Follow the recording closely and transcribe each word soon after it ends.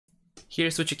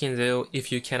Here's what you can do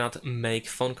if you cannot make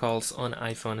phone calls on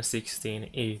iPhone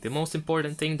 16e. The most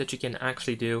important thing that you can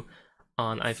actually do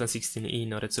on iPhone 16e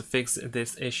in order to fix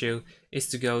this issue is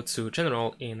to go to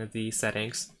General in the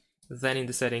settings. Then in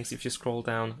the settings, if you scroll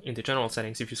down, in the general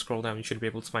settings, if you scroll down, you should be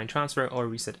able to find transfer or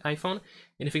reset iPhone.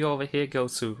 And if you go over here, go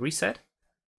to reset,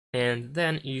 and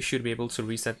then you should be able to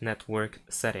reset network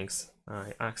settings.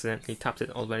 I accidentally tapped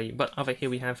it already, but over here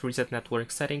we have reset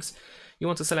network settings. You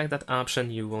want to select that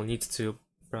option. You will need to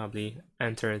probably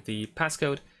enter the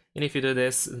passcode, and if you do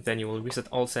this, then you will reset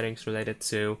all settings related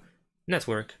to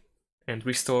network and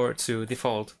restore to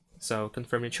default. So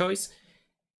confirm your choice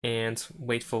and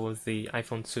wait for the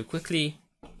iPhone to quickly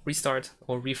restart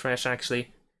or refresh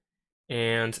actually.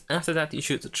 And after that, you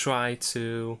should try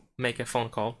to make a phone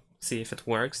call, see if it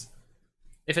works.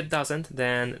 If it doesn't,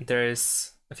 then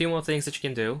there's a few more things that you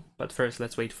can do, but first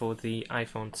let's wait for the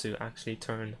iPhone to actually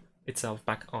turn itself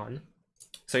back on.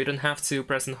 So you don't have to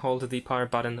press and hold the power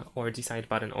button or decide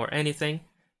button or anything.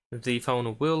 The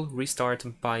phone will restart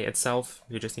by itself.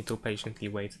 You just need to patiently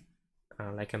wait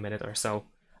like a minute or so.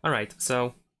 Alright,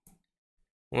 so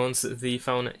once the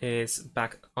phone is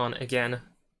back on again,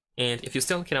 and if you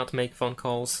still cannot make phone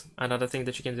calls, another thing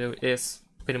that you can do is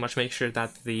pretty much make sure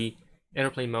that the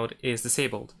airplane mode is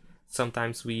disabled.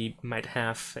 Sometimes we might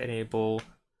have enable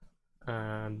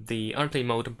the airplane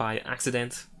mode by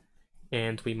accident,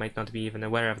 and we might not be even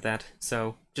aware of that.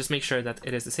 So just make sure that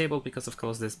it is disabled, because of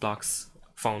course this blocks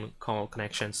phone call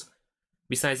connections.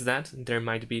 Besides that, there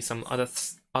might be some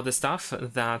other stuff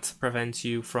that prevent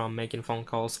you from making phone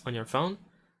calls on your phone,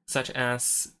 such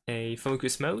as a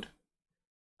focus mode,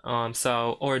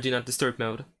 or do not disturb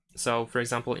mode. So for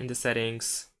example, in the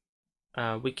settings,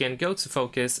 we can go to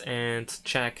focus and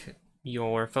check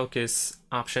your focus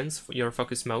options, your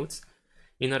focus modes,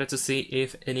 in order to see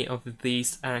if any of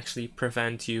these actually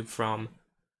prevent you from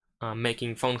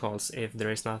making phone calls, if there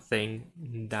is nothing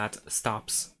that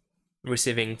stops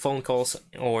receiving phone calls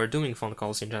or doing phone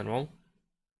calls in general.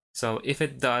 So if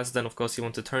it does, then of course you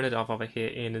want to turn it off over here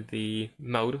in the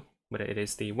mode, whether it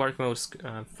is the work mode,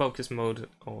 focus mode,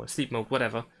 or sleep mode,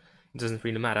 whatever. It doesn't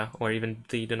really matter, or even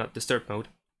the do not disturb mode,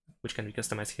 which can be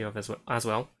customized here as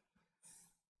well.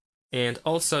 And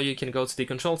also you can go to the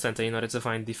control center in order to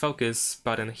find the focus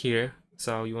button here.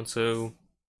 So you want to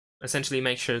essentially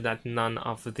make sure that none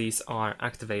of these are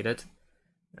activated.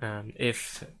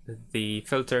 If the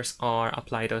filters are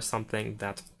applied or something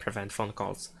that prevent phone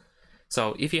calls.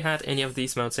 So if you had any of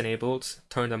these modes enabled,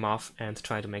 turn them off and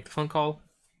try to make the phone call.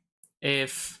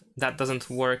 If that doesn't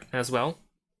work as well,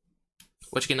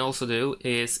 what you can also do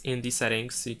is in the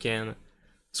settings, you can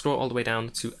scroll all the way down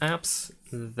to apps,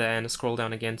 then scroll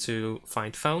down again to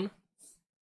find phone.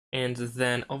 And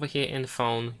then over here in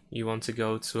phone, you want to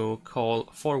go to call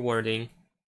forwarding.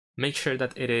 Make sure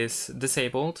that it is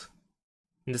disabled.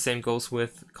 And the same goes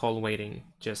with call waiting.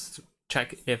 Just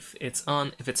check if it's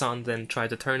on. If it's on, then try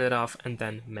to turn it off and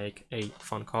then make a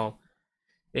phone call.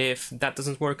 If that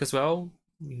doesn't work as well,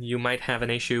 you might have an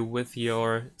issue with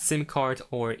your SIM card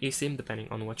or eSIM, depending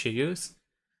on what you use.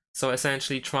 So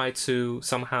essentially try to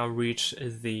somehow reach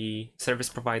the service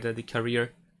provider, the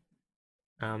carrier,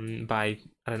 by,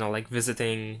 I don't know, like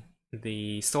visiting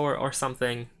the store or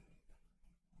something,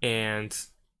 and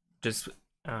just,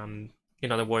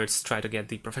 in other words, try to get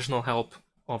the professional help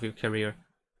of your carrier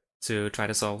to try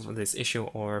to solve this issue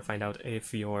or find out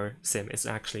if your SIM is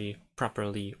actually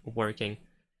properly working.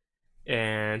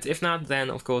 And if not, then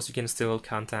of course you can still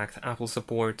contact Apple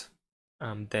support.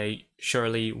 They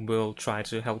surely will try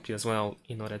to help you as well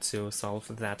in order to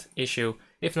solve that issue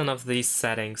if none of these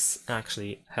settings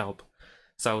actually help.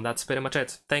 So that's pretty much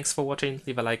it. Thanks for watching,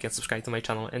 leave a like and subscribe to my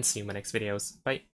channel, and see you in my next videos. Bye!